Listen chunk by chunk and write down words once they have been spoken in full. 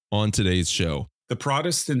on today's show. The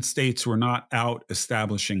Protestant states were not out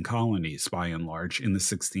establishing colonies by and large in the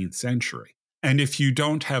 16th century. And if you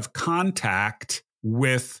don't have contact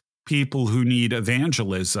with people who need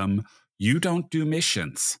evangelism, you don't do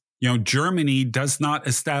missions. Germany does not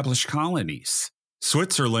establish colonies.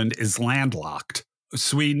 Switzerland is landlocked.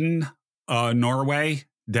 Sweden, Norway,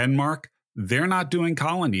 Denmark, they're not doing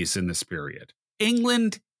colonies in this period.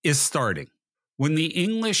 England is starting. When the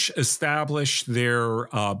English established their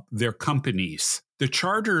companies, the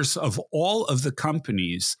charters of all of the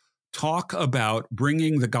companies talk about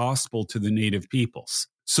bringing the gospel to the native peoples.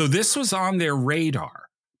 So this was on their radar.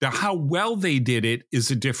 Now, how well they did it is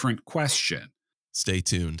a different question. Stay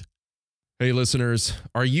tuned. Hey, listeners,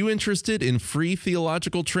 are you interested in free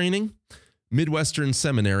theological training? Midwestern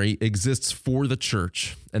Seminary exists for the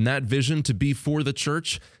church, and that vision to be for the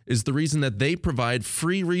church is the reason that they provide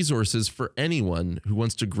free resources for anyone who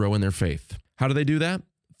wants to grow in their faith. How do they do that?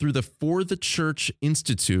 Through the For the Church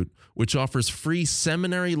Institute, which offers free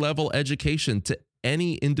seminary-level education to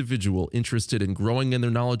any individual interested in growing in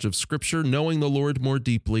their knowledge of Scripture, knowing the Lord more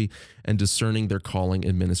deeply, and discerning their calling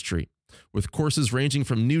in ministry. With courses ranging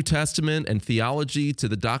from New Testament and theology to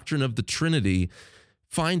the doctrine of the Trinity,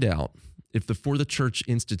 find out if the For the Church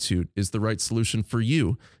Institute is the right solution for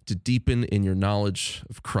you to deepen in your knowledge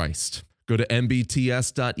of Christ. Go to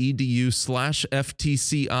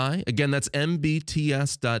mbts.edu/FTCI. Again, that's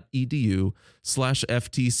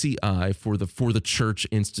mbts.edu/FTCI for the Church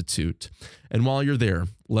Institute. And while you're there,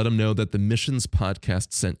 let them know that the Missions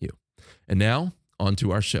Podcast sent you. And now, on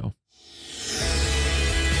to our show.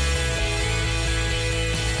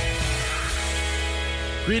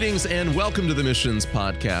 Greetings and welcome to the Missions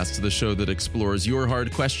Podcast, the show that explores your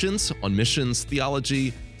hard questions on missions,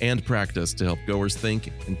 theology, and practice to help goers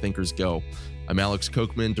think and thinkers go. I'm Alex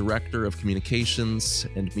Kochman, Director of Communications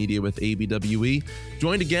and Media with ABWE,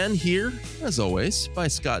 joined again here, as always, by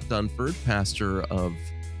Scott Dunford, pastor of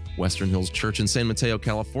Western Hills Church in San Mateo,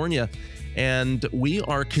 California. And we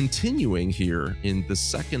are continuing here in the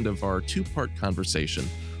second of our two-part conversation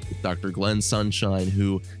with Dr. Glenn Sunshine,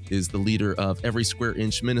 who is the leader of Every Square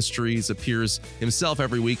Inch Ministries, appears himself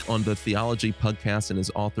every week on the Theology Podcast, and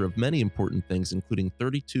is author of many important things, including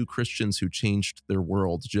 32 Christians Who Changed Their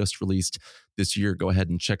World, just released this year. Go ahead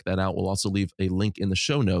and check that out. We'll also leave a link in the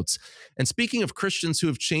show notes. And speaking of Christians who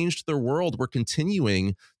have changed their world, we're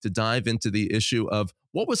continuing to dive into the issue of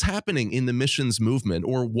what was happening in the missions movement,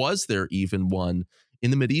 or was there even one in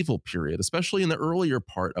the medieval period, especially in the earlier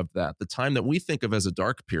part of that, the time that we think of as a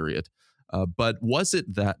dark period. But was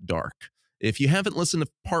it that dark? If you haven't listened to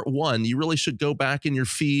part one, you really should go back in your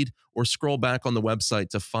feed or scroll back on the website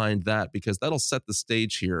to find that, because that'll set the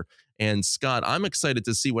stage here. And Scott, I'm excited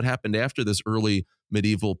to see what happened after this early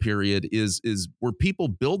medieval period. Were people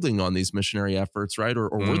building on these missionary efforts, right? Or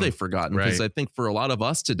were they forgotten? Because Right. I think for a lot of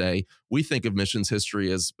us today, we think of missions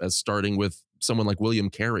history as starting with someone like William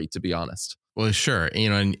Carey, to be honest. Well, sure.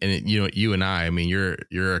 And you and I mean,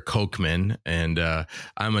 you're a Kochman, and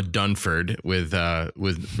I'm a Dunford with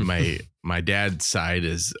my dad's side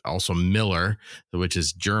is also Miller, which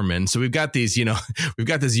is German. So we've got these, we've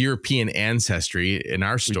got this European ancestry in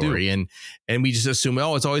our story, and we just assume,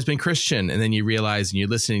 oh, it's always been Christian. And then you realize, and you're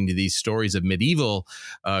listening to these stories of medieval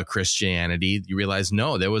Christianity, you realize,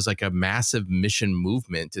 no, there was like a massive mission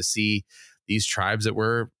movement to see these tribes that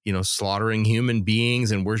were, slaughtering human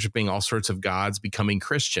beings and worshiping all sorts of gods becoming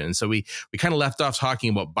Christian. So we kind of left off talking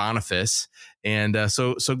about Boniface. And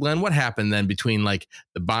so Glenn, what happened then between like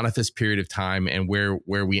the Boniface period of time and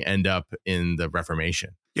where we end up in the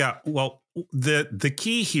Reformation? Yeah, well, the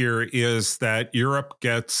key here is that Europe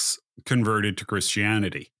gets converted to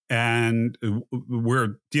Christianity. And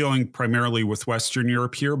we're dealing primarily with Western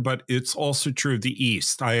Europe here, but it's also true of the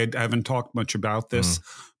East. I haven't talked much about this,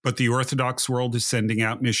 but the Orthodox world is sending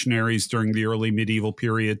out missionaries during the early medieval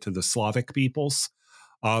period to the Slavic peoples.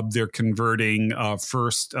 They're converting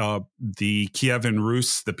first the Kievan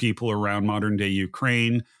Rus, the people around modern day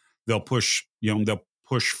Ukraine. They'll push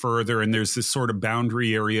further, and there's this sort of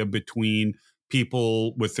boundary area between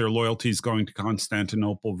people with their loyalties going to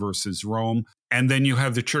Constantinople versus Rome. And then you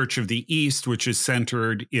have the Church of the East, which is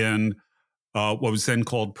centered in what was then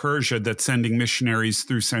called Persia, that's sending missionaries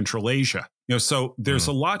through Central Asia. So there's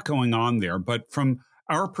a lot going on there. But from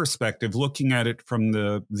our perspective, looking at it from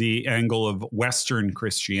the angle of Western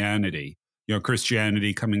Christianity,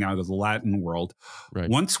 Christianity coming out of the Latin world, Right.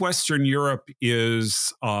 Once Western Europe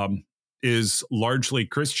is largely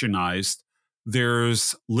Christianized,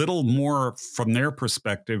 there's little more from their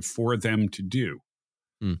perspective for them to do.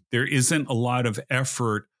 There isn't a lot of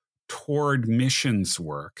effort toward missions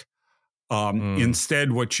work.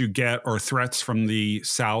 Instead, what you get are threats from the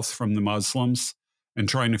South, from the Muslims, and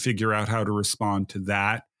trying to figure out how to respond to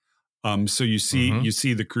that. So you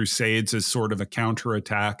see the Crusades as sort of a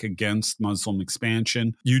counterattack against Muslim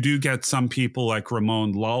expansion. You do get some people like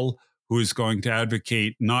Ramon Lull, who is going to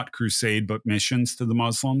advocate not crusade, but missions to the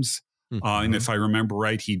Muslims. And if I remember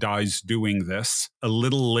right, he dies doing this. A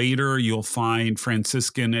little later, you'll find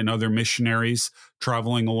Franciscan and other missionaries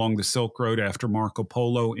traveling along the Silk Road after Marco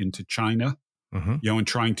Polo into China, and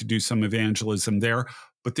trying to do some evangelism there.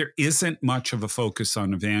 But there isn't much of a focus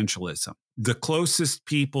on evangelism. The closest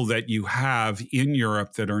people that you have in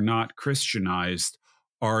Europe that are not Christianized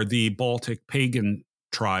are the Baltic pagan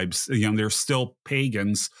tribes. They're still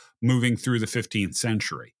pagans moving through the 15th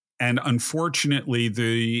century. And unfortunately,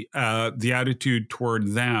 the attitude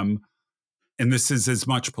toward them, and this is as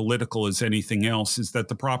much political as anything else, is that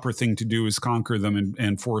the proper thing to do is conquer them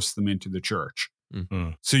and force them into the church.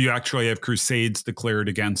 So you actually have crusades declared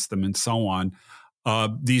against them and so on.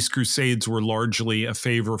 These crusades were largely a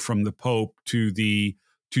favor from the Pope to the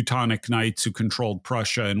Teutonic Knights who controlled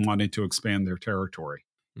Prussia and wanted to expand their territory.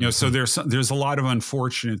 So there's a lot of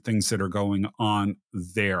unfortunate things that are going on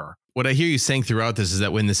there. What I hear you saying throughout this is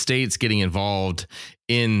that when the state's getting involved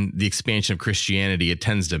in the expansion of Christianity, it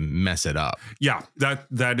tends to mess it up. Yeah,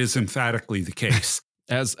 that is emphatically the case.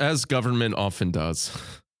 as government often does.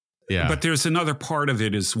 Yeah. But there's another part of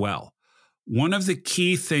it as well. One of the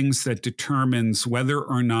key things that determines whether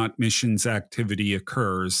or not missions activity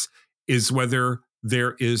occurs is whether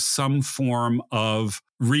there is some form of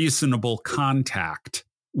reasonable contact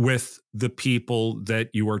with the people that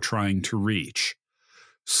you are trying to reach.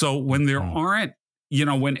 So when there aren't,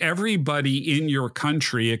 when everybody in your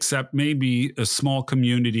country, except maybe a small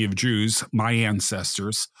community of Jews, my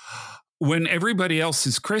ancestors, when everybody else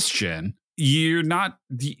is Christian, you're not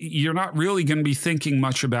really going to be thinking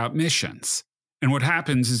much about missions. And what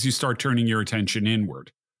happens is you start turning your attention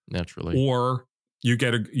inward. Naturally. Or you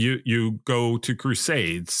you go to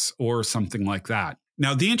crusades or something like that.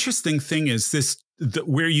 Now, the interesting thing is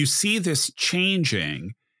where you see this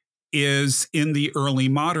changing is in the early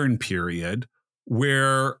modern period,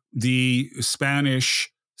 where the Spanish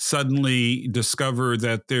suddenly discover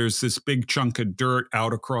that there's this big chunk of dirt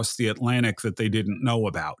out across the Atlantic that they didn't know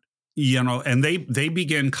about. And they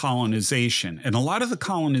begin colonization. And a lot of the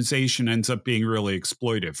colonization ends up being really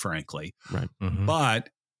exploitive, frankly. Right. But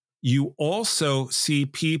you also see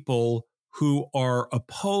people who are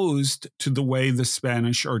opposed to the way the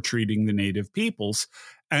Spanish are treating the native peoples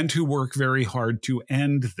and who work very hard to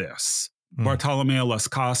end this. Bartolomé Las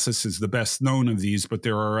Casas is the best known of these, but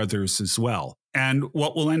there are others as well. And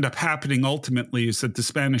what will end up happening ultimately is that the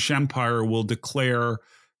Spanish Empire will declare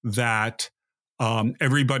that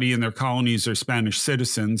everybody in their colonies are Spanish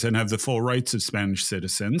citizens and have the full rights of Spanish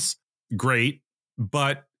citizens. Great.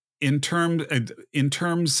 But in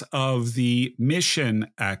terms of the mission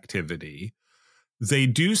activity, they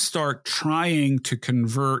do start trying to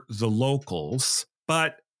convert the locals,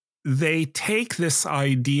 but they take this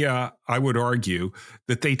idea, I would argue,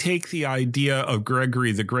 that they take the idea of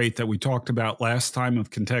Gregory the Great that we talked about last time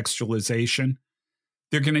of contextualization.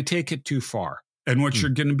 They're going to take it too far. And what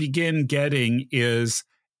you're going to begin getting is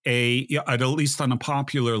at least on a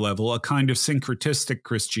popular level, a kind of syncretistic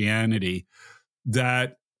Christianity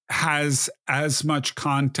that has as much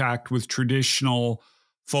contact with traditional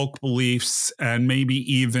folk beliefs and maybe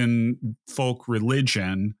even folk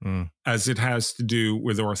religion as it has to do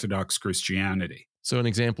with Orthodox Christianity. So an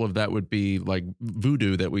example of that would be like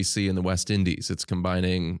voodoo that we see in the West Indies. It's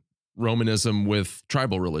combining Romanism with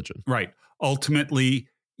tribal religion. Right. Ultimately,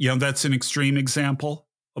 that's an extreme example,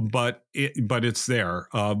 but it's there.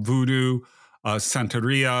 Voodoo,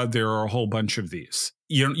 Santeria, there are a whole bunch of these.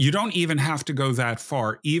 You don't even have to go that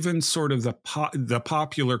far. Even sort of the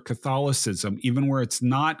popular Catholicism, even where it's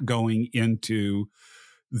not going into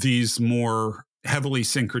these more heavily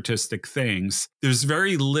syncretistic things, there's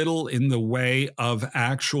very little in the way of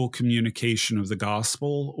actual communication of the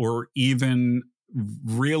gospel, or even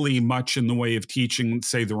really much in the way of teaching,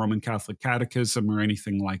 say, the Roman Catholic Catechism or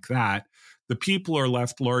anything like that. The people are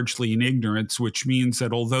left largely in ignorance, which means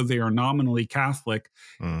that although they are nominally Catholic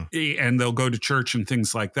and they'll go to church and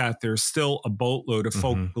things like that, there's still a boatload of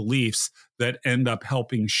folk beliefs that end up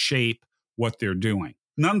helping shape what they're doing.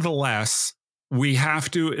 Nonetheless, we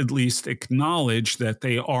have to at least acknowledge that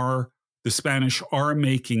the Spanish are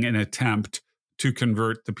making an attempt to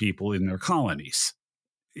convert the people in their colonies.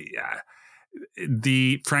 Yeah.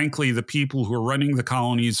 Frankly, the people who are running the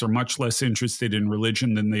colonies are much less interested in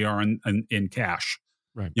religion than they are in cash,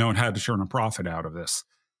 right? And how to turn a profit out of this.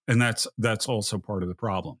 And that's also part of the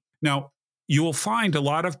problem. Now, you will find a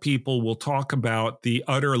lot of people will talk about the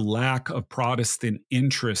utter lack of Protestant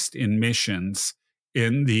interest in missions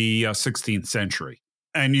in the 16th century.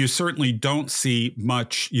 And you certainly don't see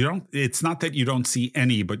much. It's not that you don't see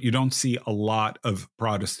any, but you don't see a lot of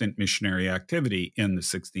Protestant missionary activity in the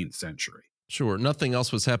 16th century. Sure. Nothing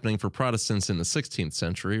else was happening for Protestants in the 16th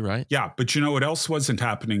century, right? Yeah. But you know what else wasn't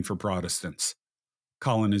happening for Protestants?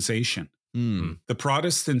 Colonization. The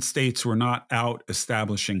Protestant states were not out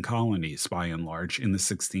establishing colonies by and large in the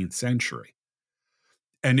 16th century.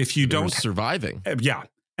 And if you don't surviving. Yeah.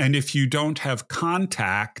 And if you don't have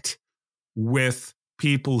contact with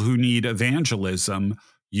people who need evangelism,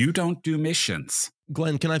 you don't do missions.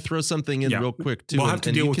 Glenn, can I throw something in real quick too? We'll have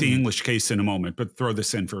to deal with the English case in a moment, but throw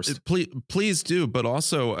this in first. Please do. But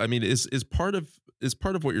also, I mean, is part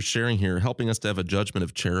of what you're sharing here helping us to have a judgment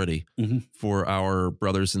of charity for our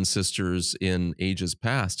brothers and sisters in ages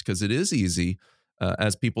past? Because it is easy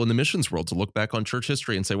as people in the missions world to look back on church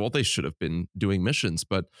history and say, well, they should have been doing missions.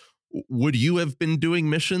 But would you have been doing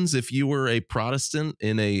missions if you were a Protestant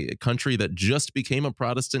in a country that just became a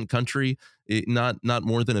Protestant country, not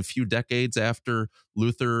more than a few decades after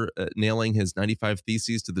Luther nailing his 95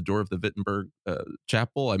 Theses to the door of the Wittenberg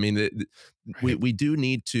chapel? I mean, we do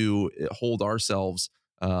need to hold ourselves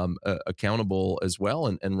accountable as well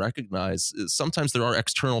and recognize sometimes there are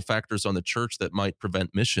external factors on the church that might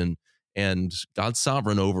prevent mission. And God's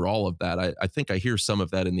sovereign over all of that. I think I hear some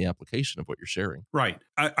of that in the application of what you're sharing. Right.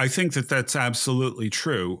 I think that that's absolutely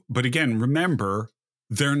true. But again, remember,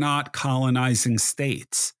 they're not colonizing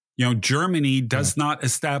states. Germany does not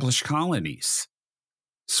establish colonies.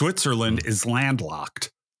 Switzerland is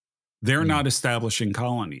landlocked. They're not establishing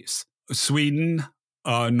colonies. Sweden,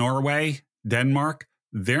 Norway, Denmark,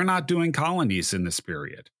 they're not doing colonies in this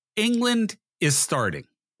period. England is starting.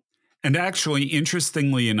 And actually,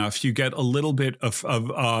 interestingly enough, you get a little bit of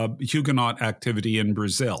Huguenot activity in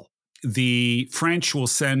Brazil. The French will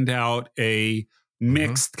send out a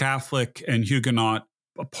mixed Catholic and Huguenot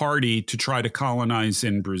party to try to colonize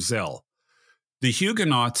in Brazil. The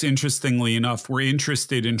Huguenots, interestingly enough, were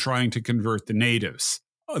interested in trying to convert the natives.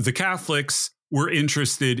 The Catholics were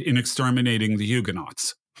interested in exterminating the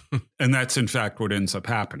Huguenots. And that's, in fact, what ends up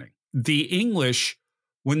happening. The English...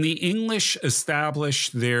 When the English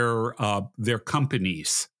established their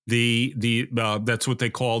companies, that's what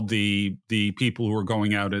they called the people who were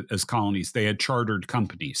going out as colonies. They had chartered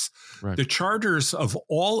companies. Right. The charters of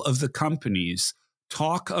all of the companies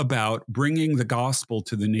talk about bringing the gospel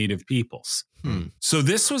to the native peoples. So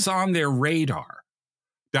this was on their radar.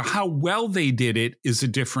 Now, how well they did it is a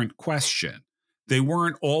different question. They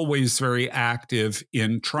weren't always very active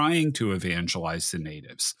in trying to evangelize the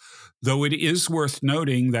natives, though it is worth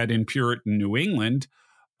noting that in Puritan New England,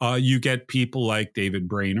 you get people like David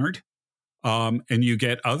Brainerd, and you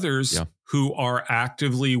get others who are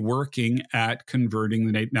actively working at converting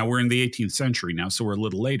the native. Now, we're in the 18th century now, so we're a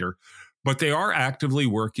little later, but they are actively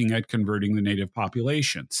working at converting the native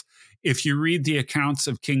populations. If you read the accounts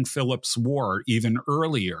of King Philip's War even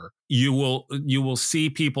earlier, you will see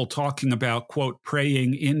people talking about, quote,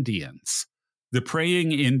 praying Indians. The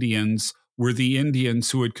praying Indians were the Indians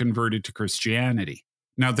who had converted to Christianity.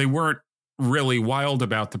 Now, they weren't really wild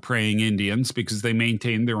about the praying Indians because they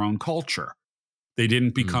maintained their own culture. They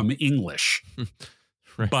didn't become English.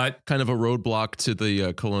 Right. But kind of a roadblock to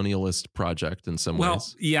the colonialist project in some ways. Well,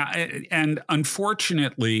 yeah. And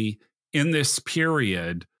unfortunately, in this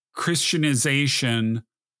period, Christianization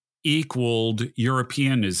equaled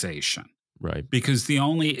Europeanization. Right. Because the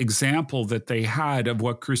only example that they had of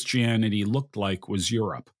what Christianity looked like was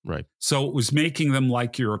Europe. Right. So it was making them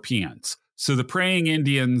like Europeans. So the praying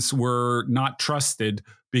Indians were not trusted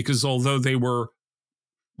because although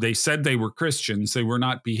they said they were Christians, they were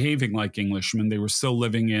not behaving like Englishmen. They were still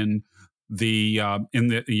living in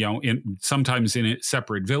sometimes in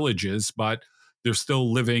separate villages, but they're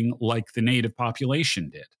still living like the native population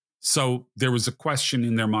did. So there was a question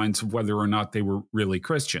in their minds of whether or not they were really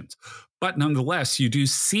Christians. But nonetheless, you do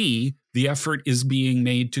see the effort is being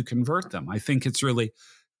made to convert them. I think it's really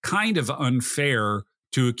kind of unfair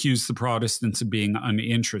to accuse the Protestants of being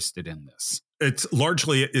uninterested in this. It's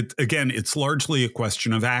largely a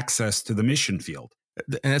question of access to the mission field.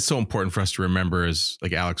 And that's so important for us to remember, as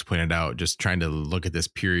like Alex pointed out, just trying to look at this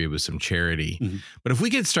period with some charity. Mm-hmm. But if we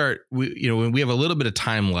could start, when we have a little bit of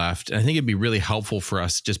time left, and I think it'd be really helpful for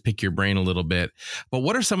us to just pick your brain a little bit. But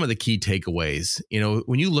what are some of the key takeaways?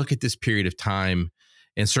 When you look at this period of time,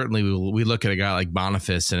 and certainly we look at a guy like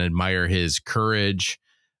Boniface and admire his courage.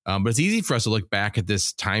 But it's easy for us to look back at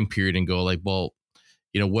this time period and go like, well,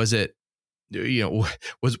 was it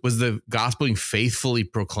was the gospel being faithfully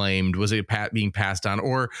proclaimed? Was it being passed on,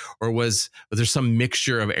 or was there some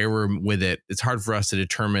mixture of error with it? It's hard for us to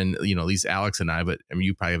determine, at least Alex and I, but I mean,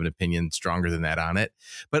 you probably have an opinion stronger than that on it.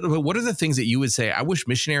 But what are the things that you would say, I wish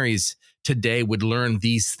missionaries today would learn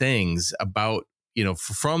these things about,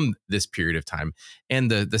 from this period of time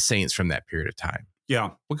and the saints from that period of time?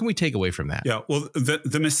 Yeah. What can we take away from that? Yeah. Well,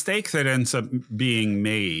 the mistake that ends up being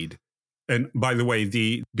made, and by the way,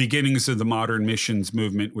 the beginnings of the modern missions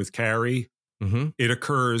movement with Carey, it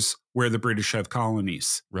occurs where the British have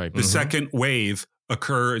colonies. Right. The second wave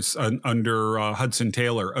occurs under Hudson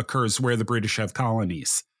Taylor, occurs where the British have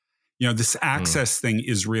colonies. This access thing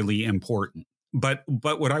is really important. But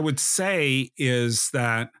what I would say is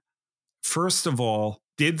that, first of all,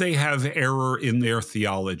 did they have error in their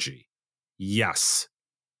theology? Yes.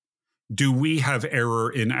 Do we have error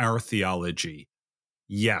in our theology?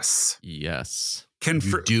 Yes. Yes.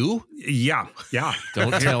 You do? Yeah.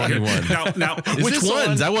 Don't tell anyone. Now, which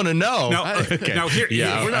ones? I want to know. Okay. Now here,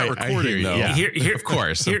 we're not recording though. Yeah. Of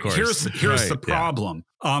course. Here's the problem.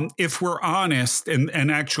 If we're honest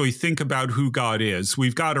and actually think about who God is,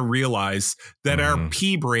 we've got to realize that our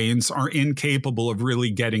pea brains are incapable of really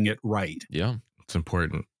getting it right. Yeah. It's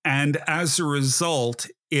important. And as a result,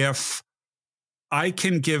 if I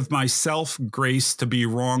can give myself grace to be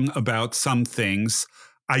wrong about some things,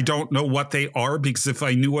 I don't know what they are, because if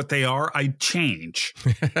I knew what they are, I'd change.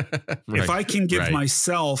 Right. If I can give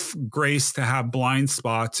myself grace to have blind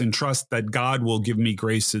spots and trust that God will give me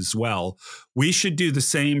grace as well, we should do the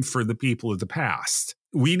same for the people of the past.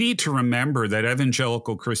 We need to remember that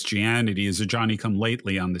evangelical Christianity is a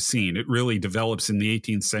Johnny-come-lately on the scene. It really develops in the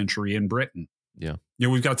 18th century in Britain. Yeah.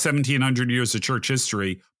 We've got 1,700 years of church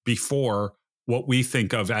history before what we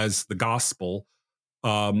think of as the gospel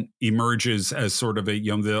emerges as sort of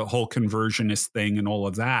the whole conversionist thing and all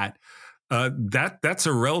of that. That's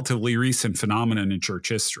a relatively recent phenomenon in church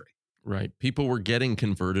history. Right. People were getting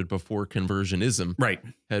converted before conversionism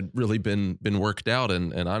had really been worked out,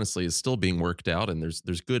 and honestly is still being worked out. And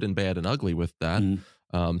there's good and bad and ugly with that.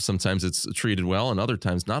 Sometimes it's treated well and other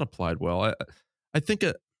times not applied well. I think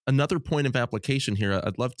another point of application here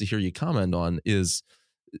I'd love to hear you comment on is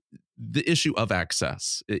the issue of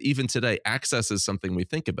access. Even today, access is something we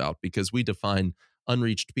think about because we define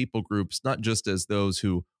unreached people groups not just as those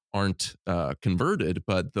who aren't converted,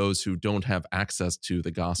 but those who don't have access to the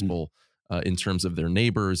gospel in terms of their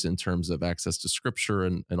neighbors, in terms of access to scripture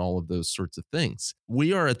and all of those sorts of things.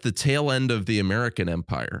 We are at the tail end of the American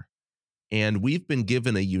empire, and we've been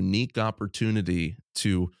given a unique opportunity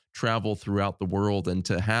to travel throughout the world and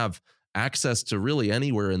to have access to really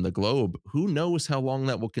anywhere in the globe. Who knows how long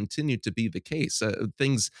that will continue to be the case?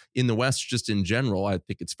 Things in the West, just in general, I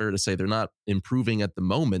think it's fair to say they're not improving at the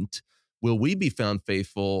moment. Will we be found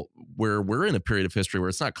faithful where we're in a period of history where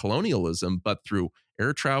it's not colonialism, but through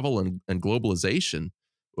air travel and globalization,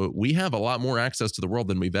 we have a lot more access to the world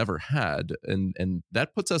than we've ever had. And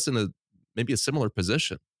that puts us in maybe a similar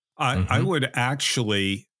position. I would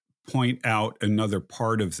actually point out another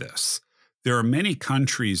part of this. There are many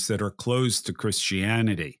countries that are closed to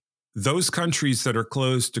Christianity. Those countries that are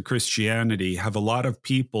closed to Christianity have a lot of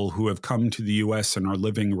people who have come to the U.S. and are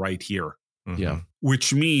living right here. Yeah.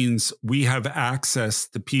 Which means we have access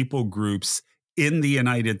to people groups in the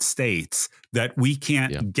United States that we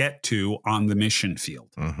can't get to on the mission field.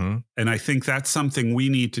 And I think that's something we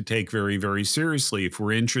need to take very, very seriously. If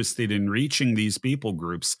we're interested in reaching these people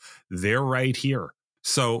groups, they're right here.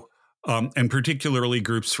 So, and particularly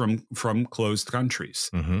groups from closed countries.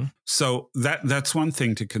 So that's one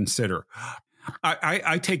thing to consider.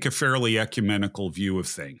 I take a fairly ecumenical view of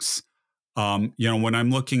things. When I'm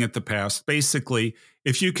looking at the past, basically,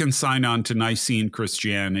 if you can sign on to Nicene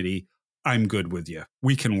Christianity, I'm good with you.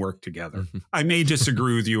 We can work together. I may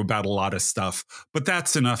disagree with you about a lot of stuff, but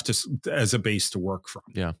that's enough as a base to work from.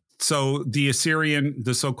 Yeah. So the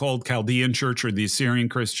so-called Chaldean church, or the Assyrian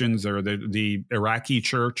Christians, or the Iraqi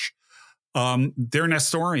church, they're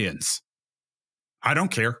Nestorians. I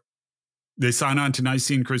don't care. They sign on to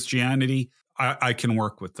Nicene Christianity. I can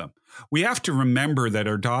work with them. We have to remember that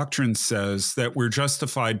our doctrine says that we're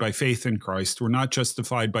justified by faith in Christ. We're not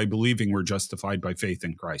justified by believing, we're justified by faith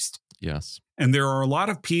in Christ. Yes. And there are a lot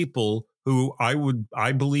of people who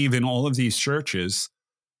I believe in all of these churches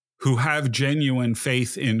who have genuine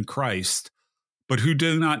faith in Christ, but who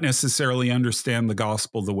do not necessarily understand the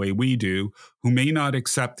gospel the way we do, who may not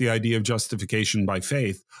accept the idea of justification by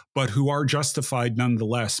faith, but who are justified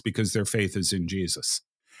nonetheless because their faith is in Jesus.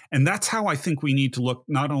 And that's how I think we need to look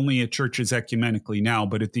not only at churches ecumenically now,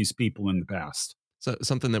 but at these people in the past. So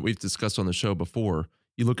something that we've discussed on the show before,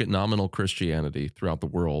 You look at nominal Christianity throughout the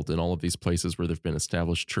world and all of these places where there've been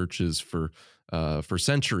established churches for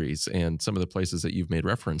centuries, and some of the places that you've made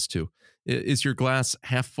reference to. Is your glass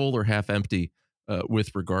half full or half empty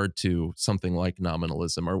with regard to something like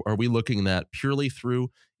nominalism? Are we looking at that purely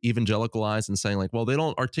through evangelical eyes and saying, like, well, they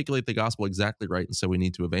don't articulate the gospel exactly right, and so we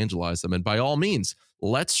need to evangelize them? And by all means,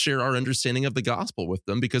 let's share our understanding of the gospel with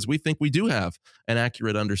them, because we think we do have an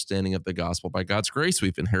accurate understanding of the gospel. By God's grace,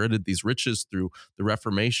 we've inherited these riches through the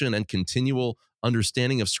Reformation and continual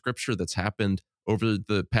understanding of Scripture that's happened over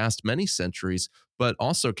the past many centuries. But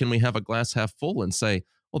also, can we have a glass half full and say,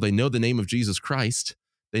 well, they know the name of Jesus Christ,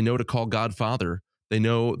 they know to call God Father, they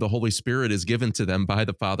know the Holy Spirit is given to them by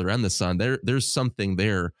the Father and the Son. There's something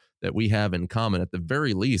there that we have in common. At the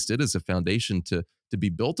very least, it is a foundation to be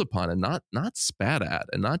built upon and not spat at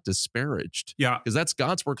and not disparaged. Yeah, because that's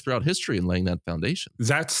God's work throughout history in laying that foundation.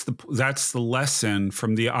 That's the lesson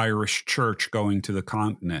from the Irish church going to the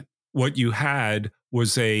continent. What you had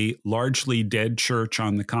was a largely dead church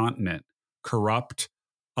on the continent, corrupt.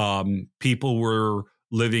 People were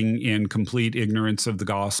living in complete ignorance of the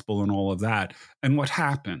gospel and all of that. And what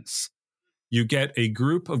happens? You get a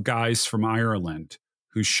group of guys from Ireland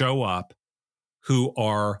who show up, who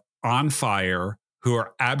are on fire, who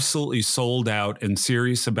are absolutely sold out and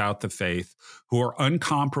serious about the faith, who are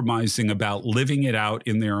uncompromising about living it out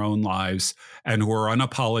in their own lives, and who are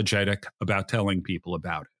unapologetic about telling people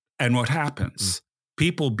about it. And what happens?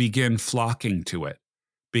 People begin flocking to it,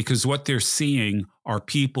 because what they're seeing are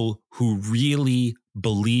people who really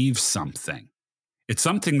believe something. It's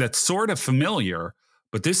something that's sort of familiar,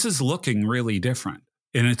 but this is looking really different.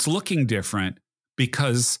 And it's looking different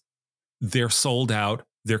because they're sold out,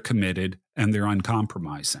 they're committed, and they're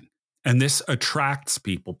uncompromising. And this attracts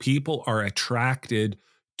people. People are attracted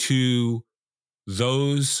to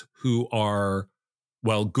those who are,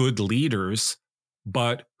 well, good leaders,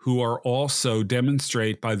 but who are also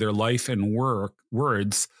demonstrate by their life and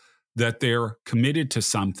words that they're committed to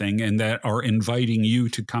something and that are inviting you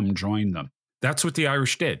to come join them. That's what the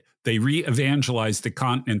Irish did. They re-evangelized the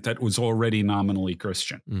continent that was already nominally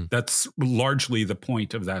Christian. That's largely the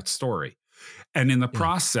point of that story. And in the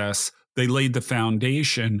process, they laid the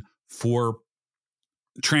foundation for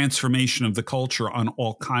transformation of the culture on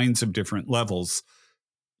all kinds of different levels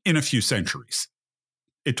in a few centuries.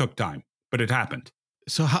 It took time, but it happened.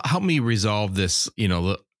 So help me resolve this,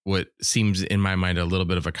 what seems in my mind a little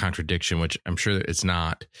bit of a contradiction, which I'm sure it's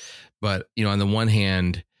not. But, on the one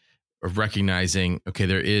hand, of recognizing, okay,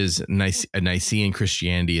 there is a Nicene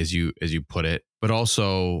Christianity, as you put it, but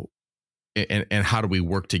also, and how do we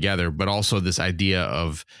work together? But also this idea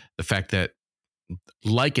of the fact that,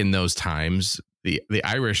 like in those times, the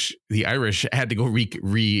Irish had to go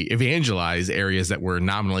re-evangelize areas that were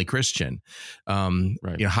nominally Christian.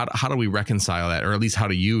 Right. How do we reconcile that, or at least how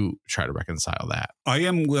do you try to reconcile that? I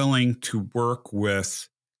am willing to work with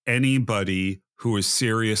anybody who is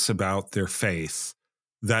serious about their faith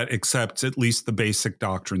that accepts at least the basic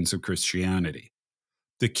doctrines of Christianity.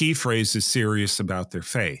 The key phrase is serious about their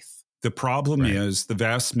faith. The problem is the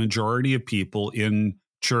vast majority of people in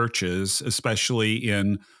churches, especially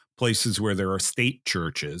in places where there are state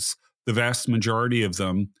churches, the vast majority of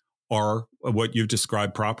them are what you've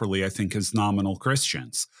described properly, I think, as nominal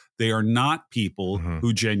Christians. They are not people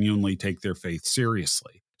who genuinely take their faith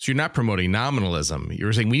seriously. So you're not promoting nominalism.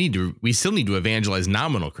 You're saying we still need to evangelize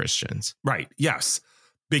nominal Christians. Right. Yes.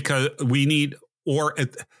 Because we need, or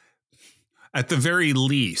at the very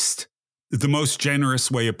least, the most generous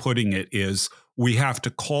way of putting it is we have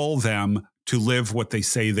to call them to live what they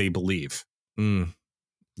say they believe.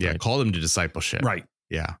 Yeah, call them to discipleship. Right.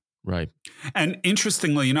 Yeah. Right. And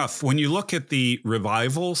interestingly enough, when you look at the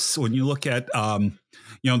revivals, when you look at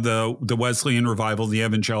the Wesleyan revival, the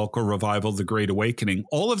Evangelical revival, the Great Awakening,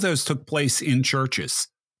 all of those took place in churches.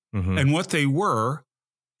 And what they were,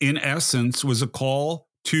 in essence, was a call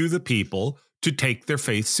to the people to take their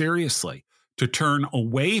faith seriously, to turn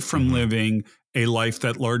away from living a life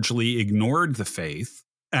that largely ignored the faith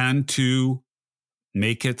and to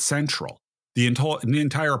make it central. The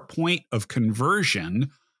entire point of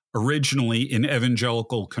conversion, originally in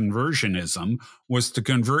evangelical conversionism, was to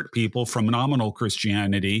convert people from nominal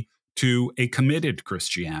Christianity to a committed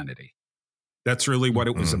Christianity. That's really what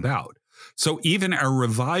it was about. So even our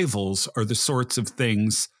revivals are the sorts of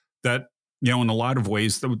things that, in a lot of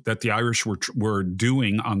ways that the Irish were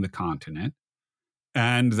doing on the continent,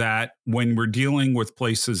 and that when we're dealing with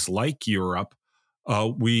places like Europe,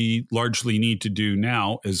 we largely need to do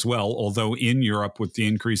now as well. Although in Europe, with the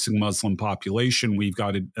increasing Muslim population, we've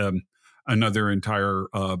got another entire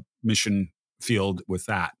mission field with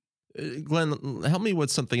that. Glenn, help me with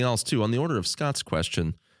something else too. On the order of Scott's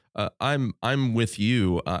question, I'm with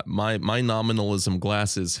you. My nominalism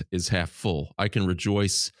glass is half full. I can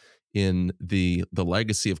rejoice in the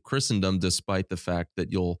legacy of Christendom, despite the fact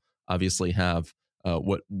that you'll obviously have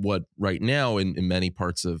what right now in many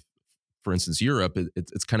parts of, for instance, Europe,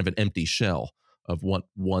 it's kind of an empty shell of what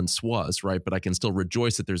once was, right? But I can still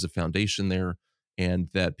rejoice that there's a foundation there, and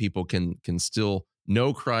that people can still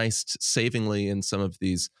know Christ savingly in some of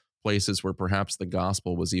these places where perhaps the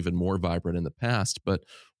gospel was even more vibrant in the past. But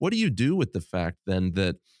what do you do with the fact then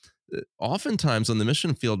that oftentimes on the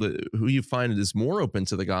mission field, who you find is more open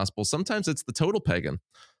to the gospel, sometimes it's the total pagan.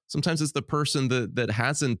 Sometimes it's the person that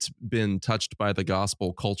hasn't been touched by the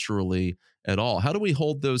gospel culturally at all. How do we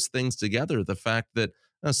hold those things together? The fact that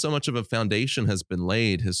so much of a foundation has been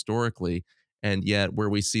laid historically, and yet where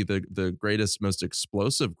we see the greatest, most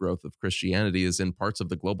explosive growth of Christianity is in parts of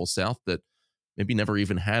the global south that maybe never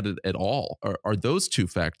even had it at all. Are those two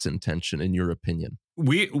facts in tension, in your opinion?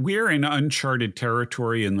 We're in uncharted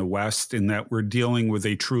territory in the West in that we're dealing with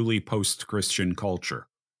a truly post-Christian culture.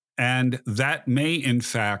 And that may, in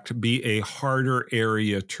fact, be a harder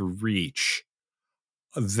area to reach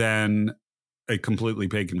than a completely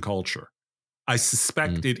pagan culture. I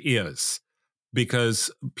suspect it is,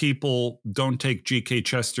 because people don't take G.K.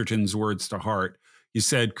 Chesterton's words to heart. He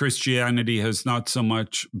said Christianity has not so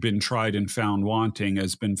much been tried and found wanting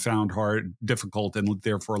as been found hard, difficult, and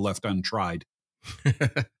therefore left untried.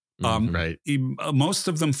 Right. Most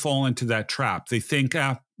of them fall into that trap. They think,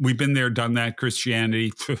 we've been there, done that.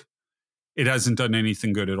 Christianity, it hasn't done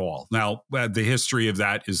anything good at all. Now, the history of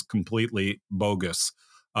that is completely bogus.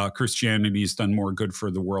 Christianity has done more good for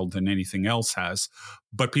the world than anything else has,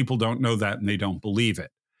 but people don't know that and they don't believe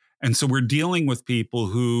it. And so we're dealing with people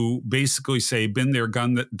who basically say, been there,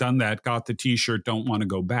 done that, got the T-shirt, don't want to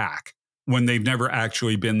go back, when they've never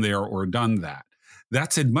actually been there or done that.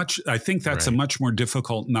 I think that's a much more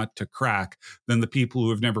difficult nut to crack than the people who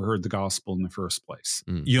have never heard the gospel in the first place.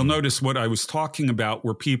 Mm-hmm. You'll notice what I was talking about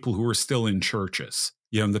were people who are still in churches.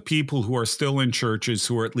 The people who are still in churches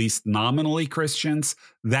who are at least nominally Christians,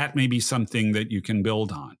 that may be something that you can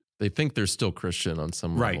build on. They think they're still Christian on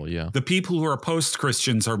some level, yeah. The people who are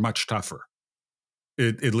post-Christians are much tougher.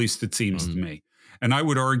 At least it seems to me. And I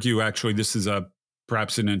would argue, actually, this is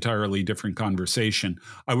perhaps an entirely different conversation.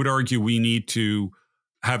 I would argue we need to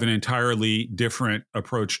have an entirely different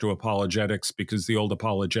approach to apologetics, because the old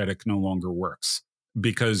apologetic no longer works,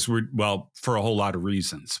 because for a whole lot of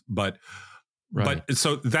reasons. But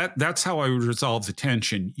so that's how I would resolve the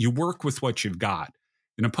tension. You work with what you've got.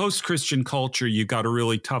 In a post-Christian culture, you've got a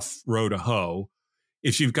really tough row to hoe.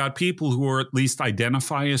 If you've got people who are at least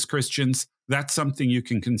identify as Christians, that's something you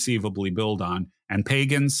can conceivably build on. And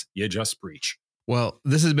pagans, you just preach. Well,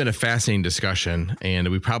 this has been a fascinating discussion, and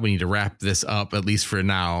we probably need to wrap this up, at least for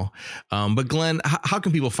now. But Glenn, how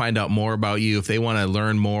can people find out more about you if they want to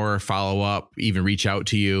learn more, follow up, even reach out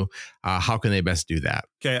to you? How can they best do that?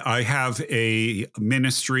 Okay, I have a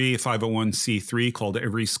ministry, 501c3, called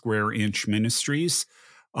Every Square Inch Ministries.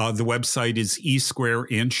 The website is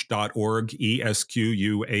esquareinch.org,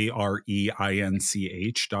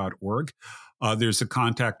 esquareinch.org. There's a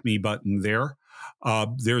contact me button there.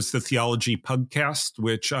 There's the Theology Pugcast,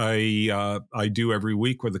 which I do every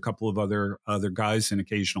week with a couple of other guys and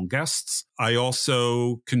occasional guests. I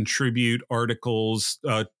also contribute articles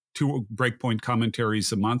to Breakpoint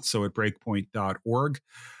Commentaries a month, so at breakpoint.org.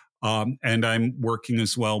 And I'm working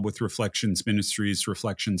as well with Reflections Ministries,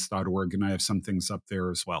 reflections.org, and I have some things up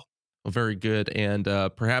there as well. Well, very good. And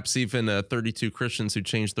perhaps even 32 Christians who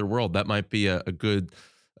changed their world. That might be a good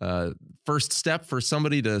first step for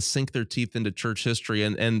somebody to sink their teeth into church history.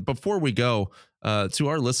 And before we go, to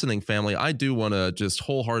our listening family, I do want to just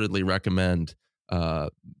wholeheartedly recommend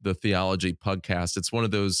the Theology Pugcast. It's one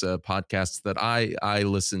of those podcasts that I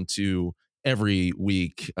listen to every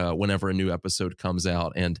week whenever a new episode comes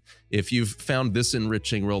out. And if you've found this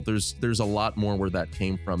enriching, well, there's a lot more where that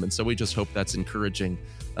came from. And so we just hope that's encouraging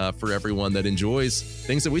for everyone that enjoys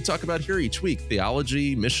things that we talk about here each week: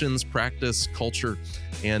 theology, missions, practice, culture,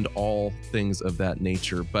 and all things of that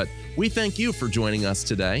nature. But we thank you for joining us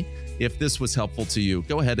today. If this was helpful to you,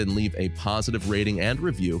 go ahead and leave a positive rating and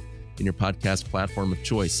review in your podcast platform of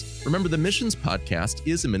choice. Remember, the Missions Podcast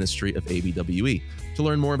is a ministry of ABWE. To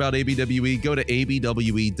learn more about ABWE, go to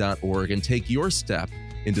abwe.org and take your step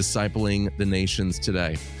in discipling the nations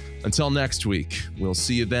today. Until next week, we'll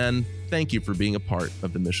see you then. Thank you for being a part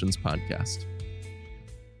of the Missions Podcast.